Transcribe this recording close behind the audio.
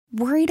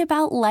Worried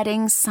about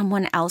letting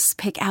someone else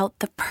pick out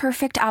the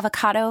perfect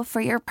avocado for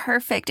your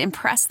perfect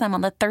impress them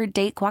on the third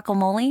date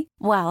guacamole?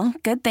 Well,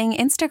 good thing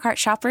Instacart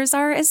shoppers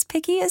are as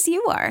picky as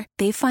you are.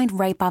 They find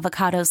ripe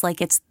avocados like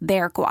it's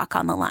their guac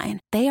on the line.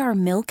 They are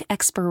milk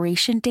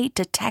expiration date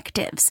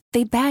detectives.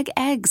 They bag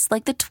eggs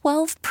like the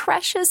 12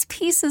 precious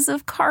pieces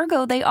of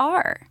cargo they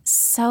are.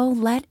 So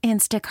let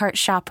Instacart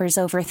shoppers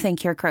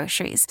overthink your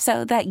groceries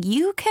so that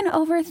you can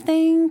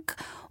overthink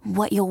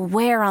what you'll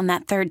wear on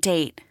that third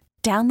date.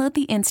 Download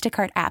the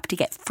Instacart app to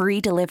get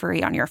free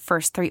delivery on your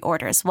first 3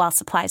 orders while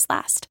supplies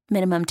last.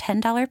 Minimum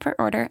 $10 per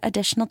order.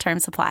 Additional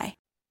terms apply.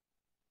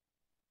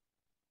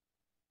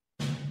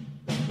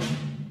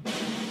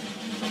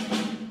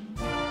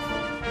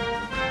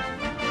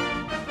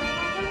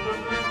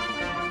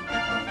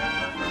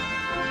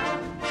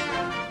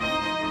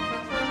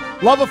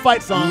 Love a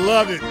fight song.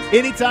 Love it.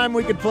 Anytime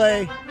we could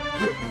play,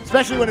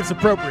 especially when it's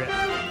appropriate,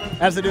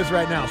 as it is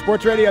right now.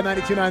 Sports Radio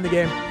 92.9 The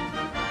Game.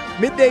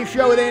 Midday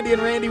show with Andy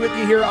and Randy with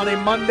you here on a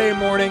Monday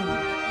morning.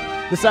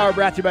 This hour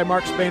brought to you by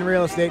Mark Spain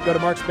Real Estate. Go to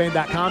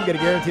markspain.com, get a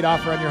guaranteed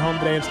offer on your home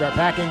today and start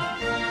packing.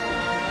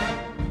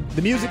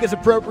 The music is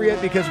appropriate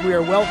because we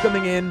are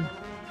welcoming in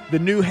the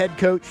new head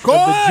coach of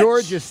the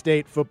Georgia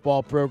State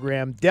football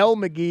program, Dell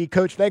McGee.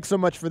 Coach, thanks so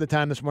much for the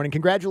time this morning.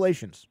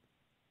 Congratulations.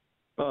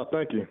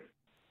 Thank you.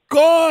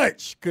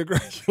 Coach!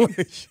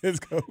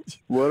 Congratulations,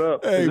 Coach. What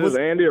up? Hey, is this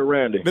Andy or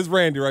Randy? This is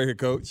Randy right here,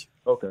 Coach.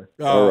 Okay.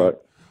 All right.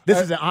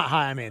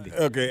 Hi, I'm Andy.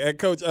 Okay, and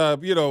Coach,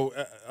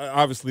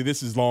 obviously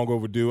this is long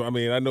overdue. I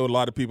mean, I know a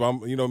lot of people.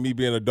 Me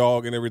being a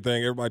dog and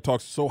everything. Everybody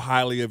talks so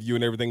highly of you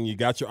and everything. You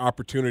got your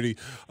opportunity.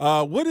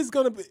 What is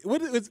going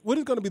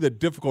to be the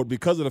difficult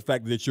because of the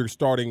fact that you're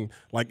starting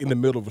like in the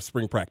middle of a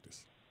spring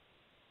practice?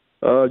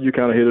 You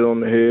kind of hit it on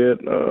the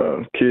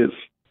head. Kids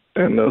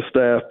and the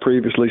staff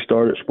previously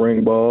started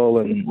spring ball,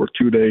 and we're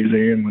 2 days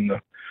in when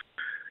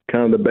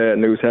the bad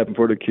news happened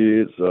for the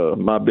kids.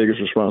 My biggest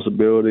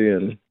responsibility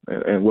and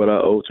what I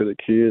owe to the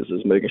kids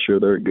is making sure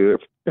they're good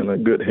in a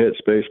good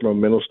headspace from a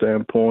mental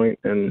standpoint.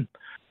 And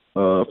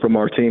from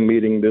our team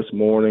meeting this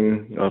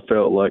morning, I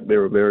felt like they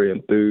were very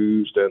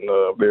enthused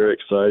and very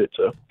excited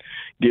to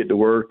get to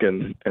work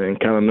and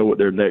kind of know what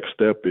their next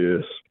step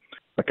is.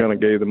 I kind of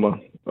gave them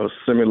a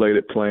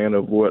simulated plan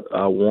of what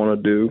I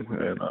want to do,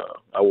 and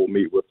I will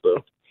meet with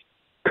the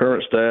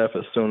current staff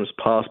as soon as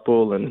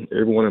possible and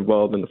everyone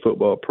involved in the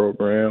football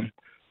program.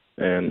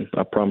 And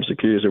I promise the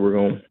kids that we're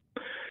going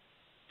to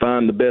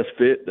find the best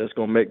fit that's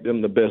going to make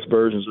them the best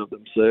versions of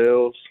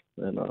themselves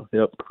and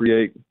help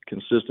create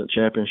consistent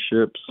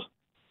championships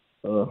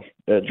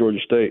at Georgia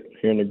State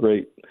here in the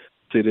great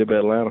city of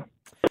Atlanta.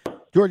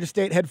 Georgia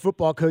State head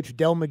football coach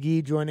Dell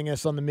McGee joining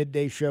us on the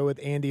midday show with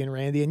Andy and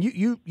Randy. And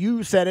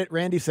you said it,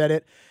 Randy said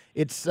it.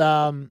 It's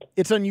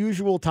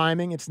unusual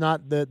timing. It's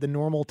not the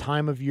normal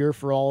time of year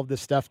for all of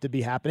this stuff to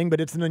be happening,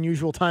 but it's an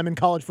unusual time in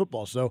college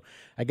football. So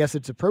I guess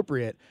it's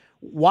appropriate.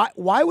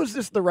 Why was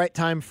this the right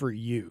time for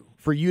you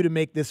to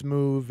make this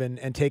move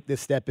and take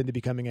this step into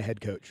becoming a head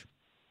coach?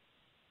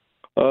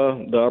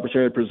 The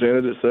opportunity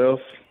presented itself.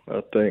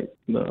 I think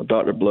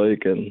Dr.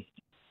 Blake and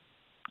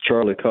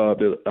Charlie Cobb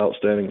did an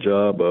outstanding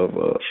job of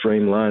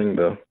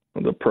streamlining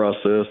the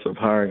process of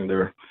hiring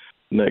their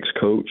next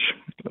coach.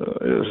 It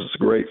was a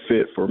great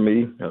fit for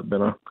me. I've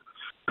been a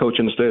coach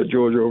in the state of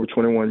Georgia over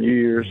 21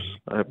 years.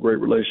 I have great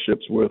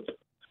relationships with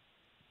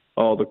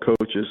all the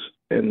coaches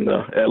in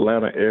the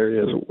Atlanta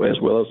area as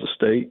well as the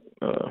state.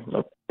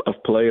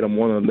 I've played. I'm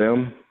one of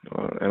them.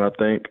 And I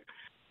think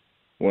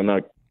when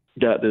I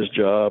got this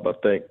job, I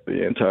think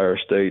the entire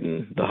state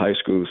and the high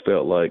schools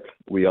felt like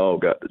we all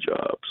got the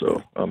job.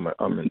 So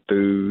I'm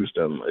enthused.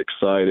 I'm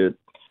excited.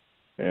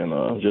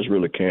 And just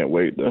really can't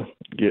wait to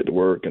get to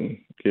work and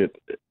get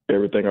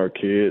everything our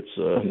kids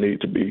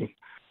need to be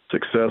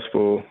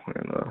successful.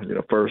 And,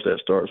 first that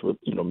starts with,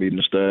 meeting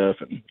the staff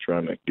and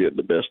trying to get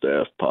the best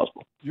staff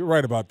possible. You're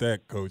right about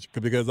that, Coach,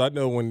 because I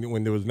know when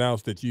it was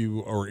announced that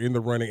you are in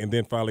the running and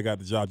then finally got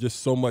the job,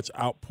 just so much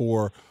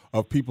outpour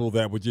of people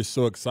that were just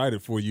so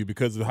excited for you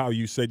because of how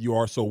you said you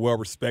are so well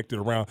respected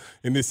around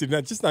in this city,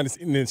 not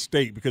in this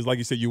state, because like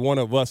you said, you're one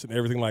of us and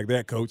everything like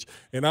that, Coach.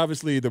 And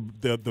obviously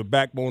the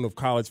backbone of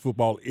college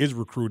football is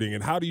recruiting.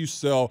 And how do you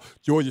sell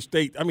Georgia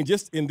State? I mean,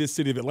 just in this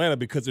city of Atlanta,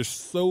 because there's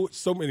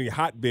so many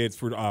hotbeds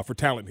for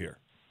talent here.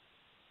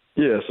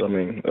 Yes, I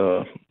mean,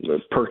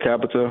 per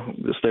capita,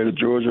 the state of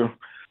Georgia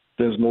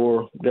sends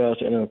more guys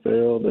to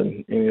NFL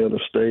than any other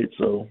state.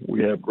 So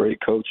we have great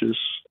coaches.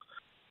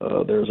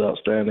 There's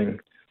outstanding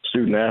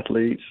student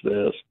athletes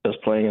that's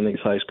playing in these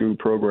high school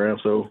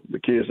programs. So the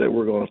kids that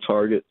we're going to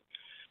target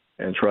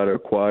and try to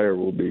acquire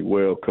will be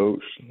well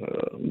coached,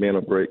 men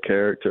of great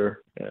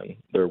character, and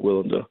they're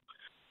willing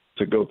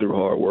to go through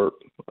hard work.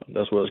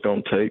 That's what it's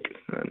going to take.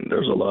 And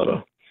there's a lot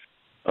of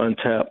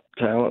untapped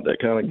talent that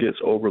kind of gets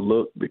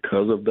overlooked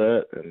because of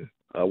that. And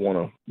I want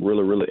to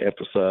really, really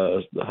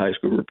emphasize the high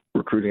school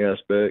recruiting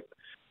aspect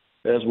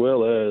as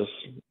well as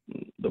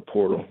the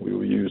portal. We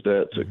will use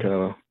that to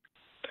kind of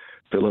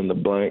fill in the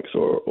blanks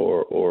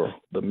or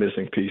the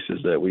missing pieces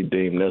that we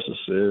deem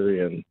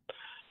necessary. And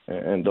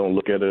and don't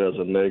look at it as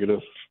a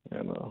negative,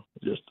 and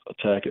just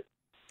attack it.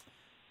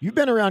 You've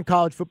been around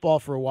college football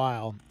for a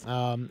while,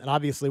 and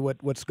obviously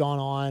what's gone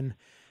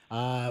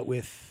on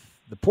with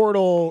the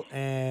portal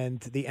and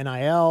the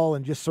NIL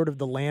and just sort of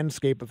the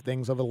landscape of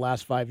things over the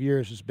last 5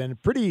 years has been a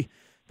pretty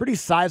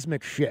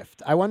seismic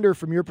shift. I wonder,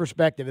 from your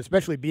perspective,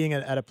 especially being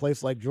at a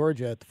place like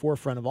Georgia at the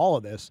forefront of all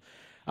of this,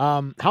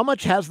 how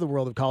much has the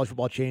world of college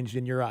football changed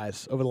in your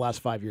eyes over the last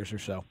 5 years or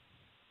so?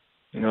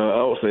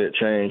 I would say it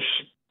changed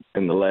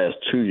in the last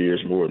 2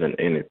 years more than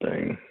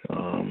anything.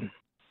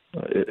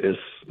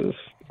 It's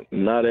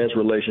not as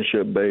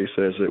relationship-based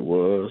as it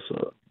was,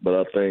 but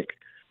I think,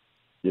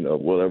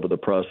 whatever the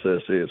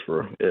process is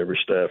for every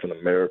staff in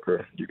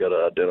America, you got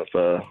to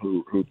identify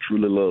who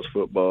truly loves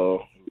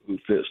football, who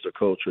fits the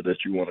culture that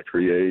you want to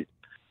create,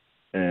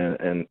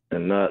 and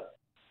not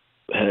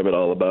have it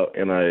all about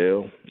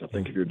NIL. I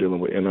think if you're dealing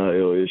with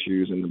NIL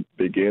issues in the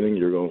beginning,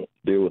 you're going to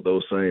deal with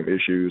those same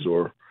issues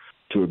or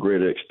to a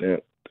greater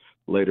extent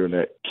later in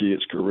that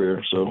kid's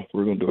career. So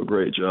we're going to do a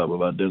great job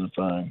of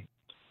identifying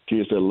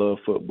kids that love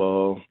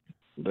football,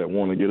 that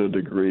want to get a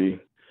degree,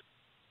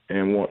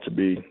 and want to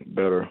be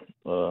better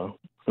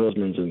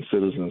husbands and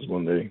citizens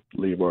when they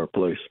leave our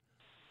place.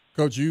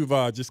 Coach, you've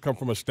just come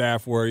from a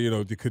staff where,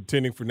 the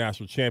contending for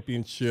national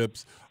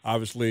championships.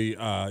 Obviously,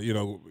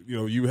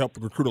 you helped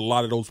recruit a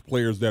lot of those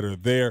players that are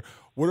there.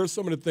 What are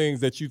some of the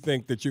things that you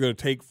think that you're going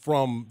to take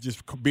from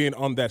just being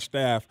on that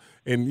staff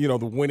and,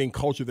 the winning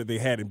culture that they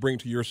had and bring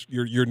to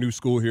your new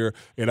school here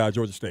at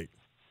Georgia State?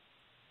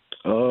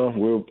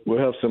 We'll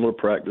have similar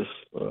practice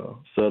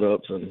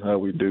setups and how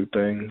we do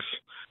things.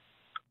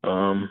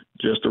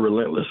 Just a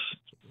relentless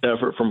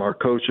effort from our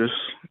coaches,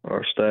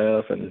 our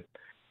staff, and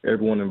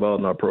everyone involved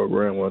in our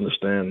program will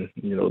understand,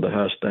 the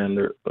high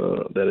standard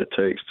that it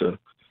takes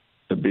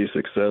to be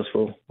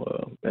successful.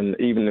 And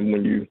even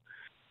when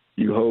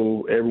you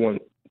hold everyone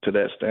to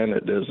that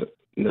standard, doesn't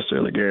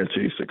necessarily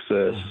guarantee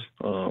success.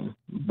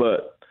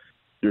 But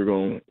you're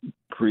going to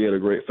create a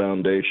great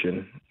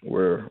foundation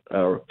where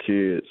our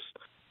kids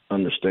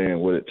understand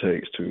what it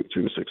takes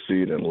to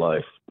succeed in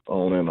life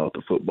on and off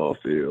the football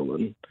field.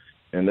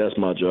 And that's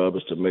my job,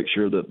 is to make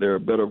sure that they're a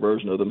better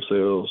version of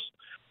themselves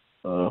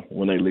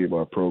when they leave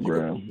our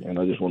program. And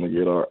I just want to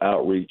get our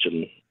outreach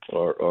and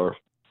our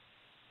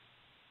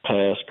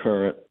past,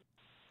 current,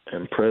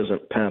 and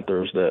present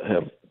Panthers that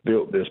have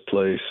built this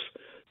place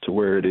to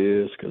where it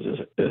is, because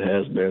it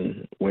has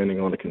been winning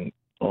on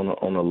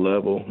a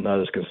level not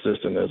as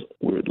consistent as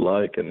we would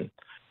like, and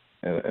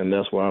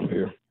that's why I'm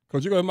here.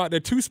 Coach, you going to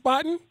there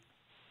two-spotting?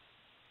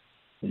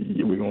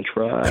 Yeah, we're gonna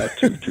try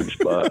two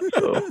spots.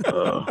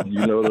 So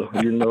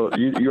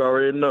you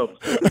already know.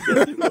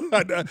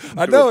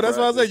 I know. That's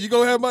why I say you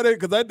gonna have my there,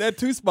 because that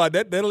two spot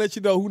that'll let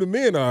you know who the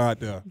men are out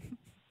there.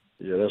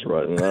 Yeah, that's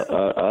right. And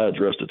I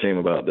addressed the team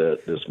about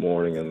that this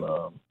morning, and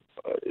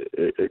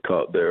it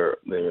caught their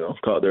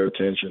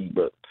attention.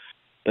 But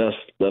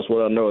that's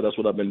what I know. That's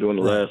what I've been doing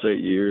the last 8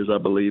 years. I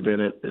believe in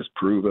it. It's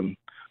proven.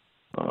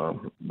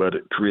 But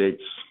it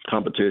creates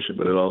competition,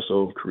 but it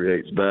also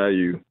creates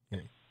value.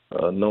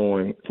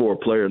 Knowing for a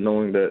player,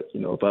 knowing that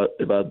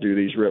if I do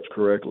these reps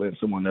correctly and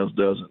someone else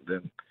doesn't,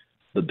 then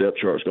the depth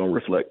chart's going to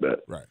reflect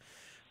that. Right,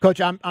 Coach.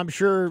 I'm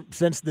sure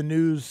since the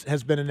news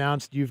has been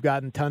announced, you've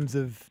gotten tons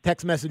of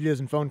text messages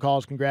and phone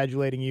calls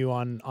congratulating you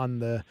on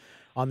the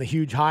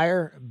huge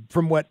hire.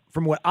 From what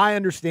I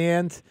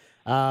understand,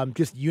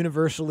 just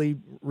universally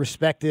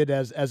respected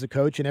as a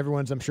coach, and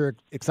everyone's, I'm sure,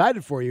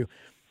 excited for you.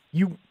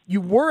 You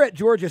were at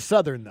Georgia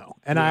Southern though,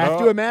 and I have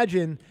to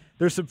imagine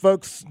there's some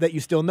folks that you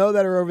still know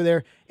that are over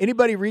there.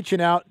 Anybody reaching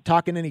out,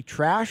 talking any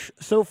trash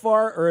so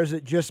far, or has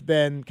it just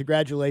been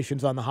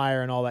congratulations on the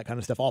hire and all that kind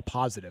of stuff, all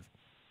positive?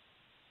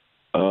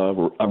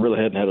 I really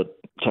hadn't had a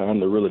time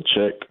to really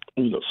check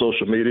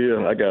social media.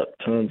 I got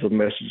tons of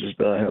messages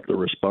that I have to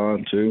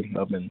respond to.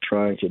 I've been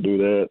trying to do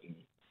that,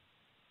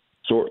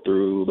 sort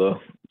through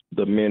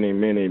the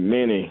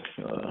many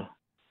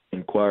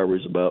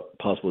inquiries about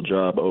possible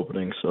job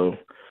openings. So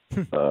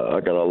I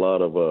got a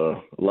lot of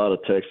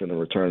texting and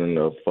returning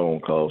of phone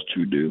calls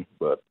to do,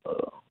 but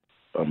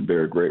I'm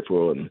very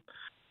grateful and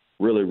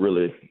really,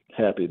 really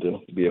happy to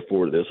be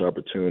afforded this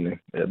opportunity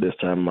at this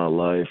time in my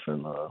life.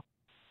 And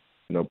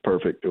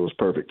perfect. It was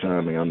perfect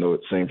timing. I know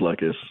it seems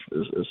like it's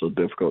a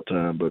difficult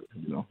time, but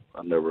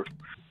I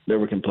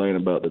never complain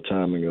about the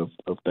timing of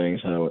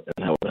things, how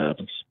it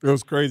happens. It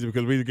was crazy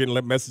because we were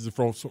getting messages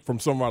from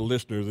some of our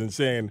listeners and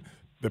saying,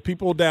 the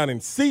people down in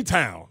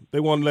C-Town, they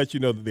want to let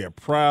you know that they're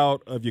proud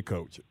of your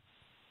coach.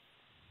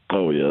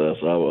 Oh, yeah.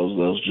 I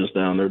was just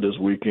down there this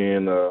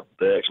weekend.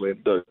 They actually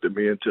inducted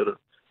me into the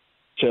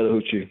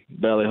Chattahoochee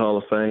Valley Hall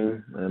of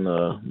Fame, and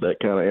that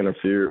kind of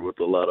interfered with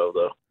a lot of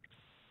the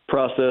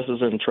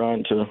processes and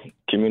trying to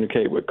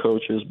communicate with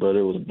coaches, but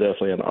it was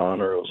definitely an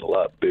honor. It was a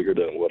lot bigger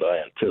than what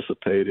I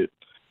anticipated.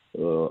 A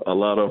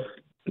lot of,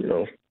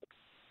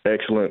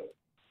 excellent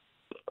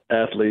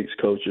athletes,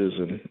 coaches,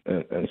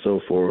 and so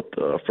forth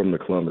from the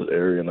Columbus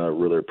area, and I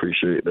really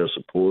appreciate their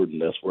support,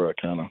 and that's where I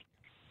kind of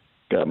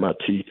got my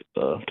teeth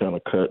kind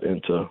of cut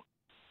into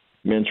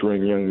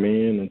mentoring young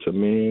men into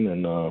men,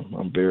 and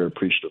I'm very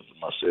appreciative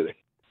of my city.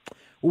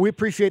 Well, we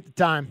appreciate the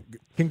time.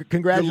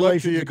 Congratulations, Good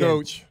luck to you,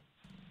 Coach.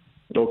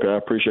 Okay, I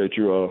appreciate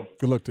you all.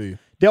 Good luck to you.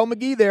 Dell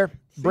McGee there,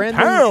 brand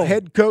new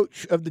head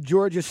coach of the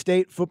Georgia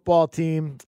State football team.